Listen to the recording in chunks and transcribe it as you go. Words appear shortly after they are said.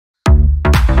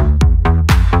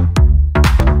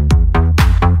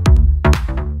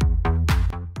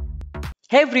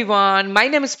Hey everyone, my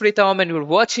name is Pritam and you're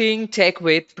watching Tech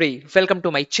with Pri. Welcome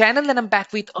to my channel and I'm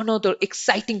back with another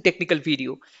exciting technical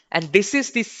video. And this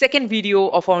is the second video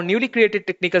of our newly created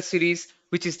technical series,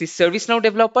 which is the ServiceNow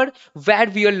Developer, where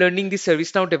we are learning the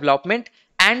ServiceNow development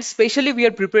and especially we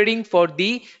are preparing for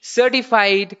the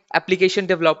certified application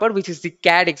developer, which is the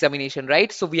CAD examination,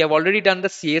 right? So we have already done the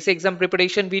CS exam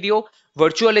preparation video,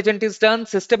 virtual agent is done,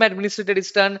 system administrator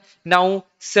is done. Now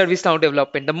ServiceNow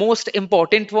development, the most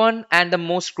important one and the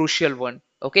most crucial one.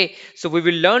 Okay, so we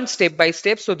will learn step by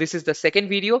step. So this is the second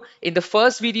video. In the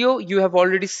first video, you have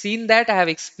already seen that I have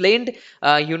explained,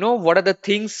 what are the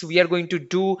things we are going to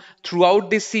do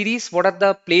throughout this series. What are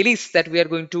the playlists that we are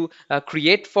going to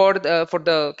create for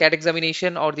the CAT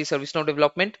examination or the ServiceNow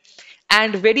development,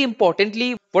 and very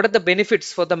importantly, what are the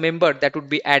benefits for the member that would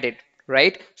be added,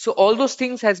 right? So all those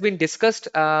things has been discussed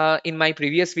in my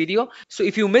previous video. So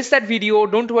if you missed that video,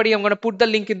 don't worry, I'm going to put the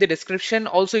link in the description.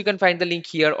 Also you can find the link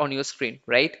here on your screen,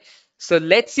 right? So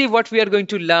let's see what we are going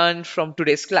to learn from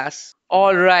today's class.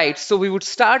 All right, so we would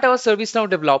start our ServiceNow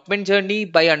development journey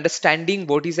by understanding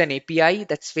what is an API.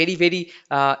 That's very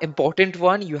important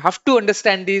one. You have to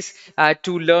understand this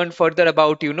to learn further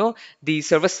about the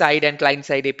server side and client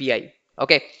side API.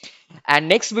 Okay, and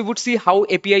next we would see how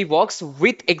API works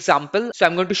with example. So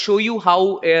I'm going to show you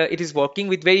how it is working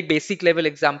with very basic level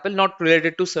example, not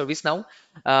related to ServiceNow,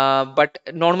 but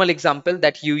normal example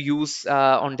that you use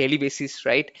on daily basis,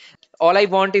 right? All I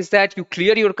want is that you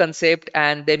clear your concept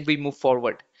and then we move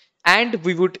forward. And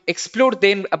we would explore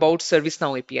then about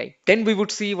ServiceNow API. Then we would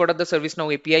see what are the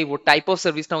ServiceNow API, what type of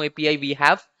ServiceNow API we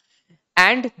have,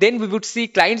 and then we would see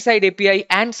client-side API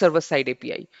and server-side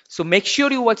API. So make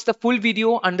sure you watch the full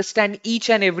video, understand each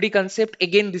and every concept.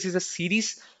 Again, this is a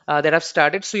series that I've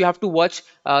started, so you have to watch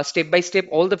step by step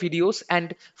all the videos.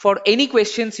 And for any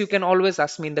questions, you can always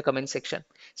ask me in the comment section.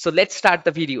 So let's start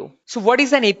the video. So what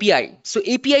is an API? So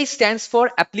API stands for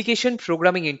Application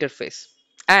Programming Interface,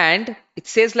 and it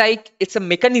says like it's a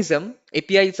mechanism.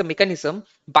 API is a mechanism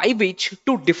by which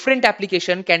two different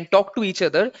application can talk to each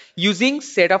other using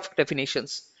set of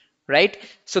definitions, right?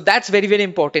 So that's very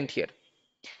important here.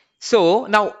 So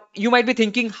now you might be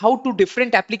thinking how two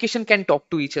different application can talk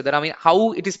to each other. I mean,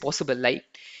 how it is possible, like?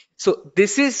 So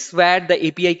this is where the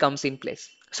API comes in place.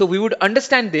 So we would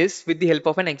understand this with the help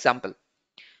of an example.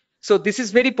 So this is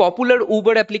very popular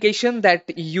Uber application that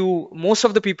most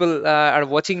of the people are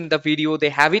watching the video. They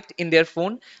have it in their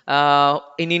phone.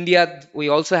 In India, we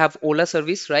also have Ola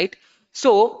service, right?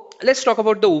 So let's talk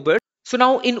about the Uber. So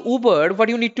now in Uber, what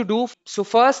you need to do? So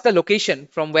first, the location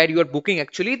from where you are booking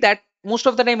actually, that most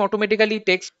of the time automatically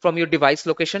takes from your device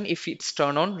location if it's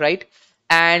turned on, right?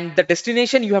 And the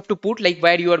destination you have to put like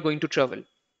where you are going to travel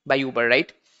by Uber,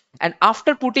 right? And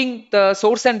after putting the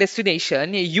source and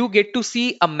destination, you get to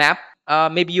see a map.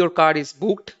 Maybe your car is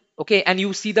booked, okay, and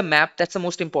you see the map. That's the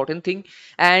most important thing.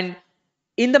 And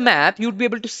in the map, you'd be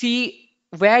able to see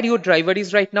where your driver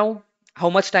is right now, how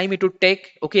much time it would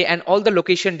take, okay, and all the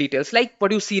location details, like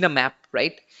what you see in a map,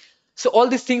 right? So all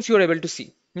these things you're able to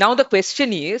see. Now the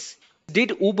question is,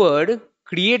 did Uber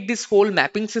create this whole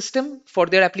mapping system for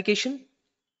their application?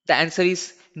 The answer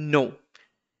is no.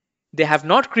 They have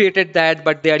not created that,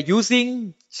 but they are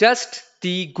using just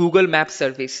the Google Map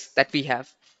service that we have.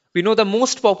 We know the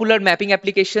most popular mapping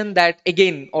application that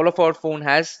again all of our phone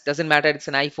has, doesn't matter it's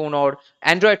an iPhone or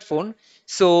Android phone.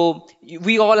 So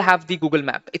we all have the Google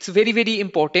Map. It's very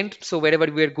important. So wherever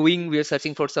we are going, we are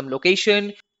searching for some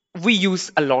location. We use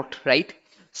a lot, right?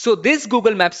 So this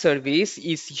Google Map service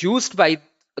is used by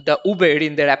the Uber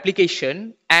in their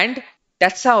application, and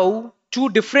that's how two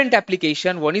different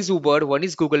application, one is Uber, one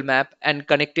is Google Map, and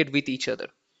connected with each other.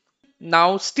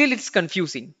 Now still it's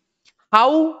confusing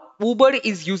how Uber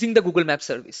is using the Google Map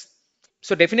service.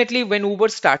 So definitely when Uber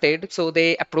started, so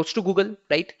they approached to Google,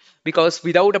 right? Because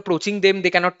without approaching them, they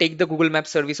cannot take the Google Map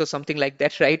service or something like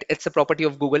that, right? It's a property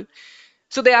of Google.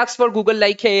 So they asked for Google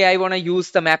like, hey, I want to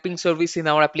use the mapping service in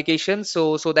our application,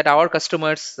 so that our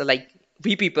customers, like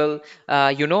we people,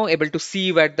 able to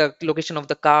see where the location of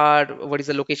the car, what is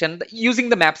the location using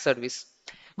the map service.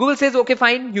 Google says, okay,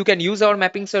 fine, you can use our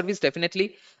mapping service,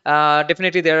 definitely.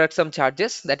 Definitely there are some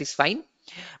charges, that is fine.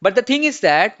 But the thing is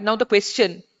that now the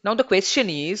question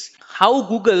is how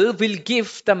Google will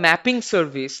give the mapping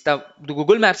service, the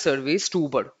Google Map service to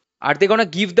Uber. Are they going to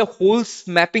give the whole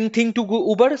mapping thing to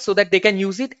Uber so that they can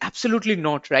use it? Absolutely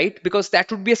not, right? Because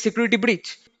that would be a security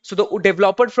breach. So the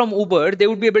developer from Uber, they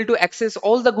would be able to access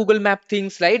all the Google Map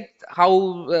things, right?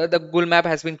 How the Google Map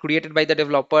has been created by the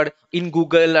developer in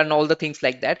Google and all the things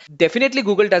like that. Definitely,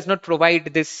 Google does not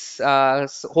provide this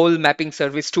whole mapping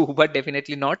service to Uber,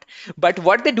 definitely not. But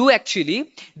what they do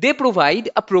actually, they provide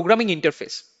a programming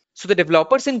interface. So the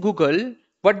developers in Google,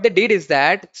 what they did is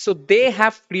that, so they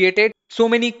have created so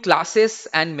many classes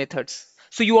and methods.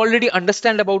 So you already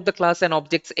understand about the class and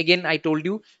objects. Again, I told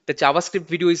you the JavaScript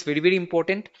video is very, very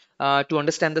important to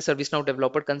understand the ServiceNow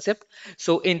developer concept.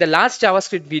 So in the last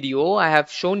JavaScript video, I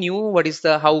have shown you what is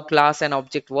the how class and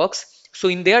object works. So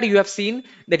in there, you have seen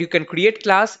that you can create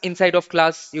class. Inside of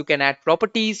class, you can add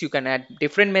properties, you can add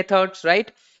different methods, right?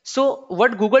 So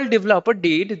what Google developer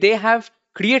did, they have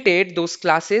created those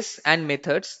classes and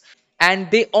methods, and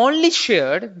they only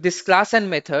shared this class and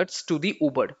methods to the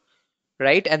Uber,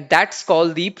 right? And that's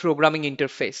called the programming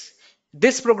interface.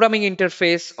 This programming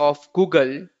interface of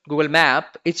Google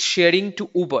Map, it's sharing to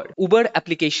Uber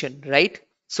application, right?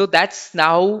 So that's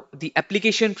now the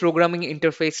application programming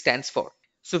interface stands for.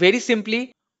 So very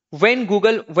simply, when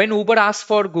Uber asks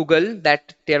for Google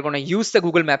that they're going to use the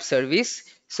Google Map service,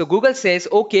 so Google says,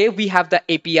 okay, we have the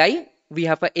API, we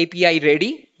have an API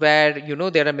ready where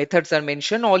there are methods are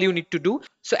mentioned. All you need to do.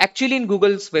 So actually in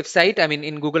Google's website, I mean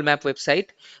in Google Map website,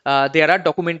 there are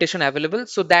documentation available,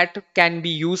 so that can be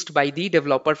used by the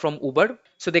developer from Uber.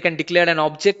 So they can declare an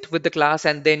object with the class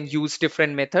and then use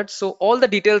different methods. So all the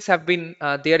details have been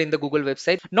there in the Google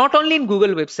website. Not only in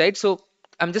Google website. So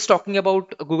I'm just talking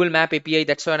about Google Map API.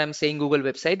 That's why I'm saying Google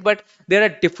website. But there are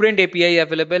different API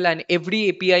available, and every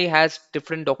API has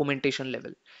different documentation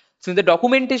level. So in the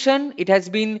documentation, it has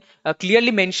been clearly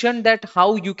mentioned that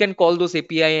how you can call those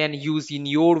API and use in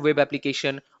your web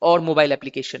application or mobile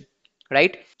application,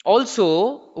 right?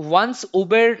 Also, once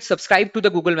Uber subscribed to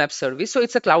the Google Maps service, so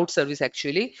it's a cloud service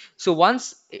actually. So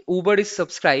once Uber is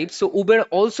subscribed, so Uber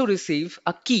also receive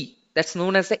a key that's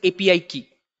known as the API key.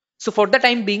 So for the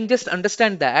time being, just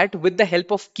understand that with the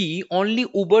help of key, only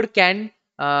Uber can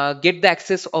get the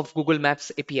access of Google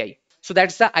Maps API. So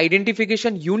that's the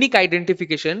identification, unique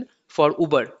identification for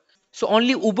Uber. So only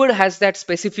Uber has that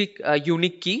specific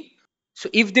unique key. So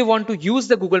if they want to use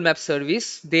the Google Maps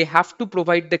service, they have to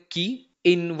provide the key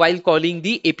in while calling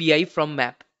the API from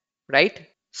Map, right?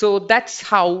 So that's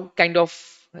how kind of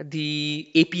the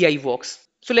API works.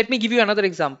 So let me give you another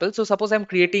example. So suppose I'm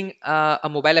creating a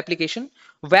mobile application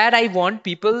where I want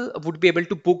people would be able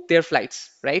to book their flights,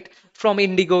 right? From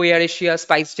Indigo, AirAsia,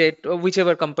 SpiceJet, or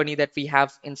whichever company that we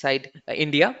have inside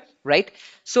India, right?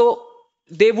 So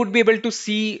they would be able to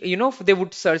see, they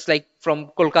would search like from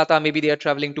Kolkata, maybe they are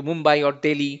traveling to Mumbai or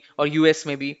Delhi or US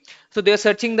maybe. So they are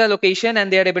searching the location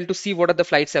and they are able to see what are the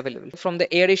flights available. From the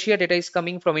AirAsia data is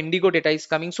coming, from Indigo data is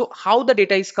coming. So how the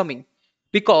data is coming?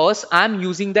 Because I'm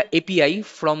using the API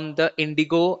from the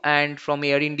Indigo and from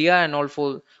Air India and all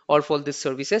for these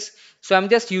services. So I'm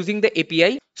just using the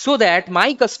API so that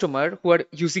my customer who are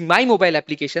using my mobile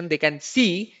application, they can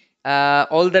see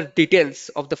all the details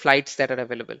of the flights that are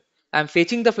available. I'm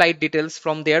fetching the flight details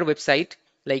from their website,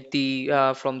 like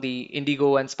the from the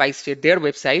Indigo and SpiceJet, their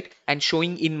website, and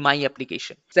showing in my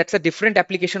application. That's a different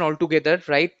application altogether,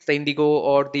 right? The Indigo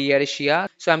or the AirAsia.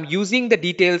 So I'm using the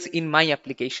details in my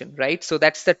application, right? So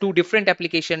that's the two different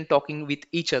application talking with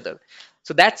each other.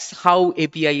 So that's how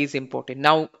API is important.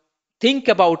 Now think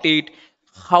about it,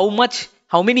 how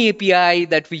many API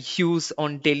that we use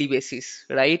on daily basis,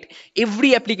 right?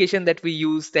 Every application that we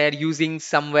use, they're using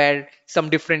somewhere some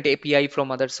different API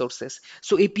from other sources.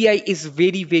 So API is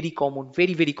very, very common,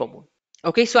 very, very common.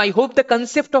 Okay, so I hope the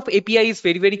concept of API is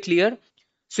very, very clear.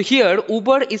 So here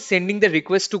Uber is sending the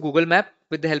request to Google Map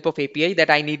with the help of API that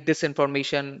I need this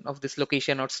information of this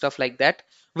location or stuff like that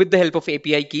with the help of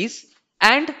API keys,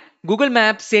 and Google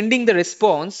Map sending the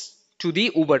response to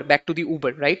the Uber, back to the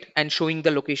Uber, right? And showing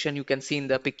the location you can see in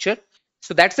the picture.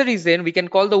 So that's the reason we can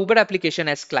call the Uber application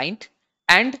as client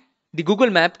and the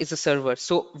Google Map is a server.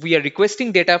 So we are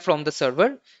requesting data from the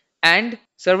server and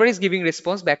server is giving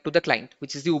response back to the client,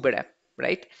 which is the Uber app,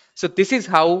 right? So this is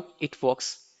how it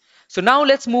works. So now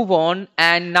let's move on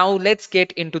and now let's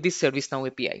get into the ServiceNow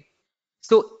API.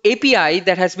 So API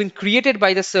that has been created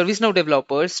by the ServiceNow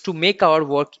developers to make our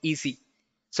work easy.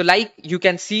 So like you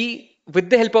can see with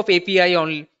the help of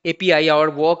API, our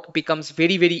work becomes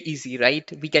very, very easy, right?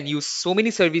 We can use so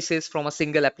many services from a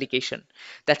single application.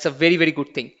 That's a very, very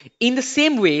good thing. In the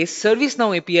same way,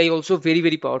 ServiceNow API also very,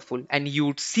 very powerful. And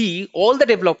you'd see all the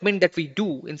development that we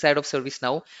do inside of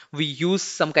ServiceNow, we use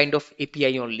some kind of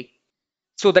API only.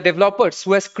 So the developers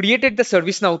who has created the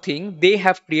ServiceNow thing, they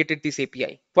have created this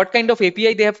API. What kind of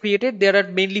API they have created? There are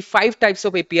mainly 5 types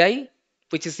of API,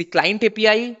 which is the client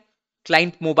API,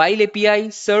 client mobile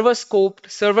API, server scoped,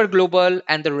 server global,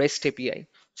 and the REST API.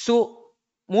 So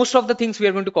most of the things we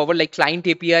are going to cover, like client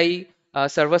API,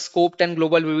 server scoped and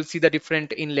global, we will see the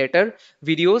different in later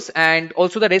videos. And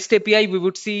also the REST API we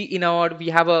would see in our, we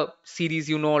have a series,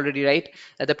 you know already, right?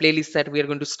 The playlist that we are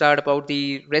going to start about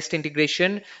the REST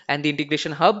integration and the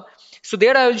integration hub. So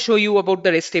there I will show you about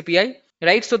the REST API,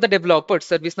 right? So the developers,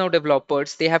 ServiceNow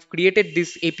developers, they have created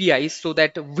this APIs so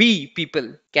that we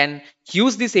people can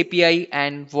use this API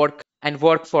and work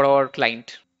for our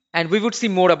client. And we would see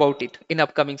more about it in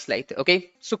upcoming slide.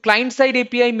 Okay, so client side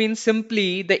API means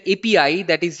simply the API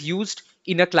that is used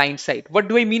in a client side. What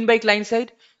do I mean by client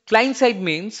side? Client side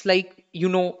means, like, you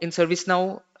know, in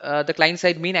ServiceNow, the client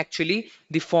side mean actually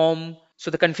the form. So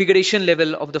the configuration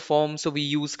level of the form. So we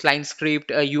use client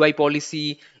script, UI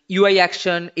policy, UI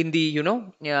action in the, you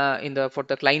know, in the for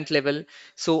the client level.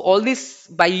 So all this,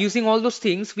 by using all those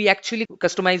things, we actually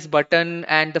customize button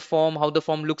and the form, how the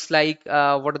form looks like,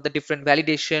 what are the different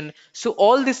validation. So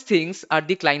all these things are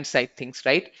the client side things,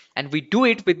 right? And we do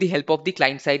it with the help of the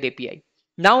client side API.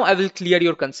 Now I will clear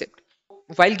your concept.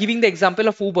 While giving the example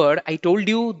of Uber, I told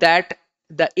you that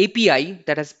the API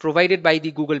that is provided by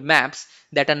the Google Maps,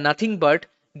 that are nothing but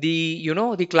the, you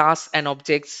know, the class and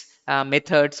objects,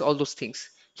 methods, all those things.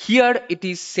 Here it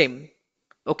is same.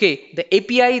 Okay, the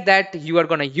API that you are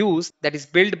going to use, that is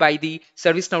built by the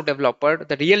ServiceNow developer,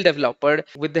 the real developer,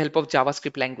 with the help of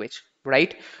JavaScript language,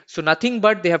 right? So nothing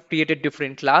but they have created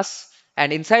different class,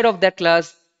 and inside of that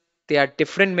class, there are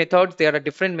different methods. There are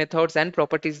different methods and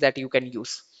properties that you can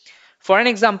use. For an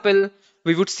example,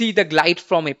 we would see the glide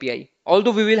from API.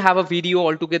 Although we will have a video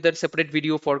altogether, separate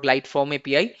video for glide from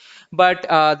API, but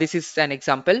this is an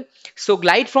example. So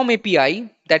glide from API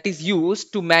that is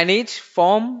used to manage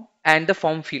form and the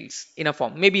form fields in a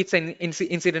form. Maybe it's an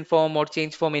incident form or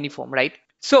change form, any form, right?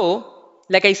 So,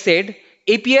 like I said,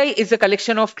 API is a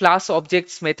collection of class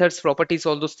objects, methods, properties,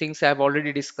 all those things I have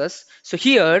already discussed. So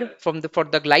here, for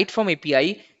the glide from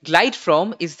API, glide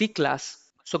from is the class.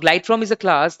 So glide from is a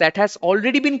class that has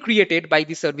already been created by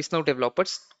the ServiceNow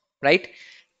developers, right?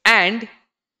 And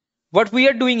what we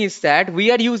are doing is that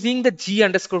we are using the G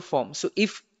underscore form. So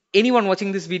if anyone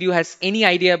watching this video has any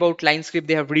idea about client script,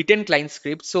 they have written client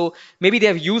script. So maybe they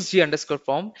have used G underscore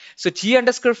form. So G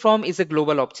underscore form is a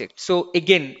global object. So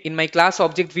again, in my class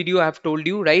object video, I have told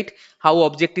you, right, how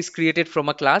object is created from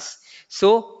a class.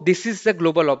 So this is the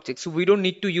global object. So we don't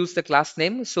need to use the class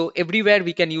name. So everywhere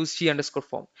we can use G underscore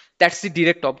form. That's the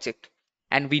direct object.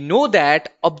 And we know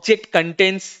that object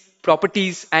contains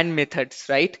properties and methods,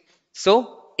 right?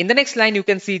 So in the next line, you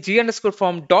can see G underscore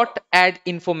form dot add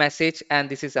info message. And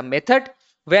this is a method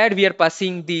where we are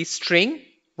passing the string,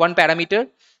 one parameter,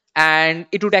 and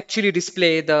it would actually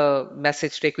display the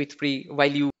message TechWithPri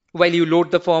while you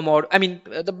load the form, or I mean,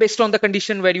 the based on the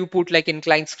condition where you put, like in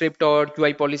client script or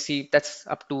UI policy, that's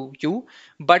up to you.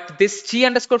 But this G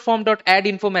underscore form dot add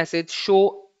info message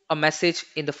show a message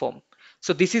in the form.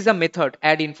 So this is a method,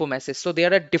 add info message. So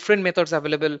there are different methods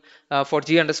available for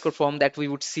G underscore form that we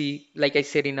would see, like I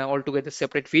said, in a altogether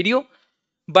separate video.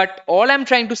 But all I'm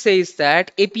trying to say is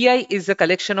that API is a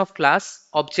collection of class,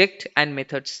 object, and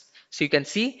methods. So you can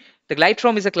see the glide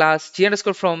from is a class, G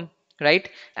underscore from, right?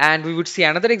 And we would see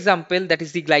another example, that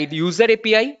is the glide user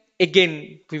API.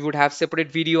 Again, we would have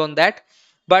separate video on that.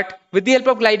 But with the help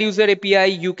of glide user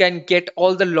API, you can get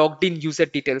all the logged in user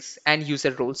details and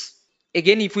user roles.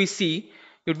 Again, if we see,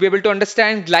 you'd be able to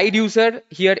understand glide user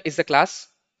here is the class.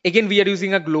 Again, we are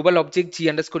using a global object G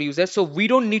underscore user. So we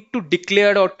don't need to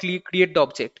declare or create the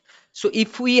object. So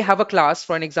if we have a class,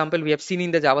 for an example, we have seen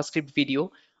in the JavaScript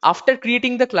video, after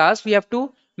creating the class, we have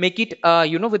to make it,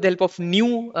 you know, with the help of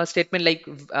new statement like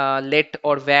let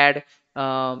or var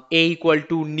a equal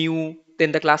to new,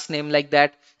 then the class name like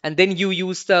that. And then you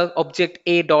use the object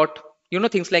a dot, you know,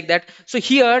 things like that. So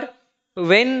here,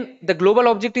 when the global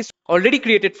object is already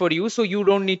created for you, so you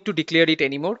don't need to declare it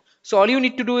anymore. So all you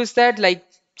need to do is that, like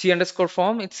G underscore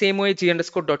form, it's same way G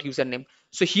underscore dot username.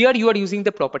 So here you are using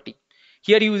the property.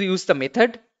 Here you use the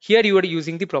method. Here you are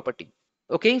using the property.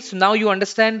 Okay, so now you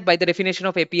understand by the definition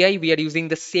of API, we are using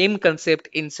the same concept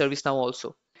in ServiceNow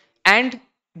also. And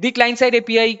the client-side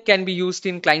API can be used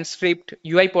in client script,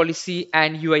 UI policy,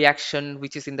 and UI action,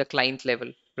 which is in the client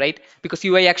level, right? Because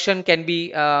UI action can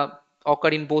be occur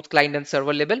in both client and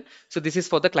server level. So this is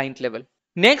for the client level.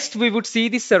 Next, we would see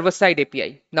the server-side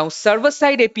API. Now,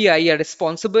 server-side API are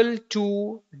responsible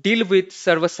to deal with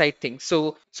server-side things.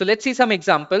 So let's see some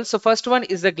examples. So first one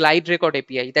is the glide record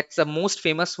API. That's the most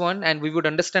famous one, and we would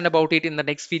understand about it in the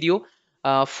next video,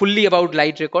 fully about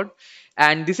glide record.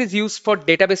 and this is used for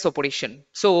database operation.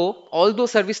 So although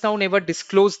ServiceNow never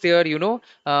disclosed their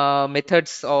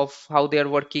methods of how they are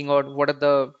working or what are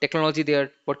the technology they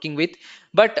are working with,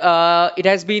 but it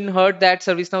has been heard that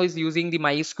ServiceNow is using the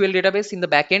MySQL database in the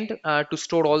backend to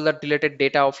store all the related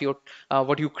data of your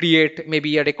what you create,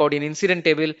 maybe a record in incident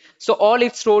table. So all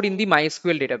it's stored in the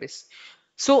MySQL database.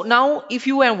 So now if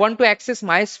you want to access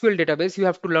MySQL database, you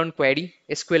have to learn query,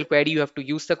 SQL query, you have to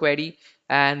use the query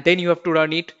and then you have to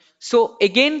run it. So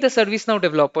again, the ServiceNow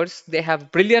developers, they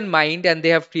have brilliant mind and they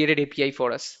have created API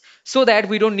for us so that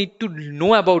we don't need to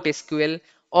know about SQL.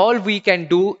 All we can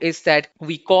do is that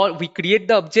we create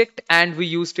the object and we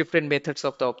use different methods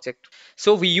of the object.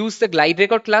 So we use the glide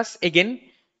record class again,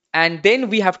 and then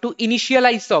we have to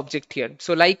initialize the object here.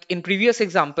 So like in previous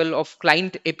example of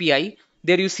client API,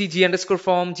 there you see g underscore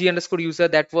form, g underscore user,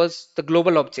 that was the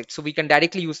global object. So we can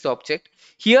directly use the object.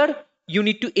 Here, you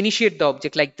need to initiate the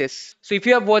object like this. So if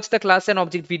you have watched the class and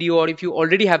object video, or if you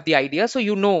already have the idea, so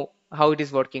you know how it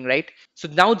is working, right? So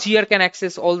now GR can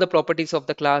access all the properties of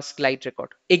the class glide record.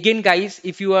 Again, guys,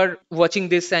 if you are watching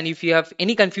this and if you have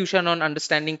any confusion on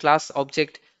understanding class,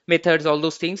 object, methods, all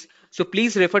those things, so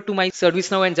please refer to my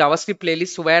ServiceNow and JavaScript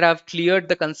playlist where I've cleared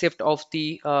the concept of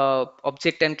the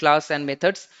object and class and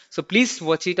methods. So please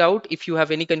watch it out if you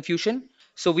have any confusion.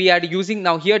 So we are using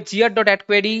now here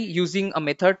gr.addQuery using a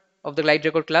method of the glide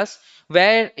record class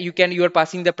where you are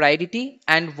passing the priority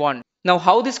and one. Now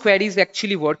how this query is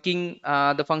actually working,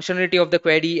 the functionality of the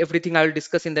query, everything I will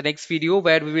discuss in the next video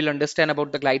where we will understand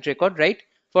about the glide record, right?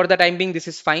 For the time being, this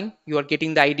is fine. You are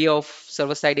getting the idea of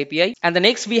server-side API. And the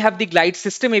next we have the glide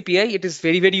system API. It is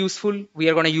very, very useful. We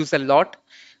are going to use a lot.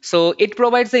 So it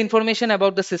provides the information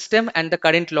about the system and the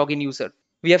current login user.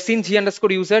 We have seen g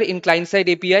underscore user in client side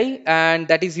API, and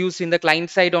that is used in the client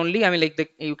side only. I mean,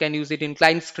 like you can use it in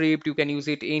client script, you can use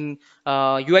it in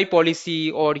UI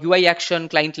policy or UI action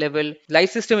client level. Live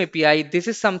system API, this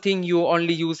is something you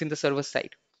only use in the server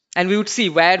side. And we would see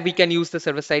where we can use the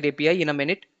server side API in a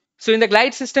minute. So in the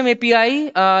glide system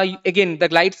API, again, the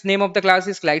glide's name of the class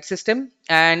is glide system,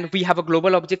 and we have a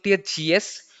global object here,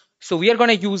 GS. So we are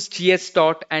going to use GS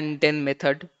dot and then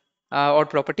method or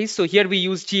properties. So here we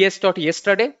use GS dot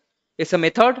yesterday. It's a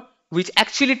method which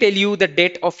actually tell you the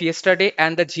date of yesterday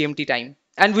and the GMT time.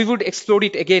 And we would explore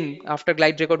it again after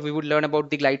glide record. We would learn about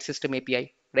the glide system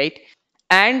API, right?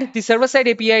 And the server-side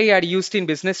API are used in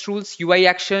business rules, UI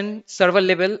action, server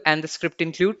level, and the script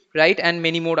include, right? And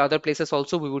many more other places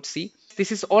also we would see.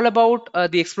 This is all about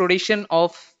the exploration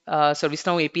of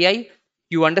ServiceNow API.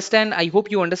 You understand, I hope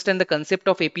you understand the concept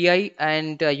of API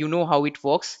and you know how it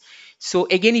works. So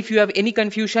again, if you have any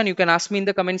confusion, you can ask me in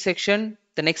the comment section.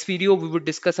 The next video, we would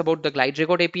discuss about the glide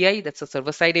record API. That's a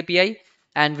server-side API.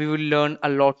 And we will learn a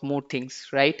lot more things,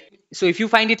 right? So if you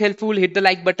find it helpful, hit the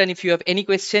like button. If you have any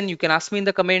question, you can ask me in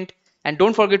the comment. And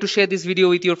don't forget to share this video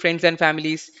with your friends and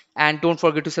families. And don't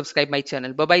forget to subscribe my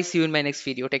channel. Bye bye. See you in my next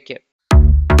video. Take care.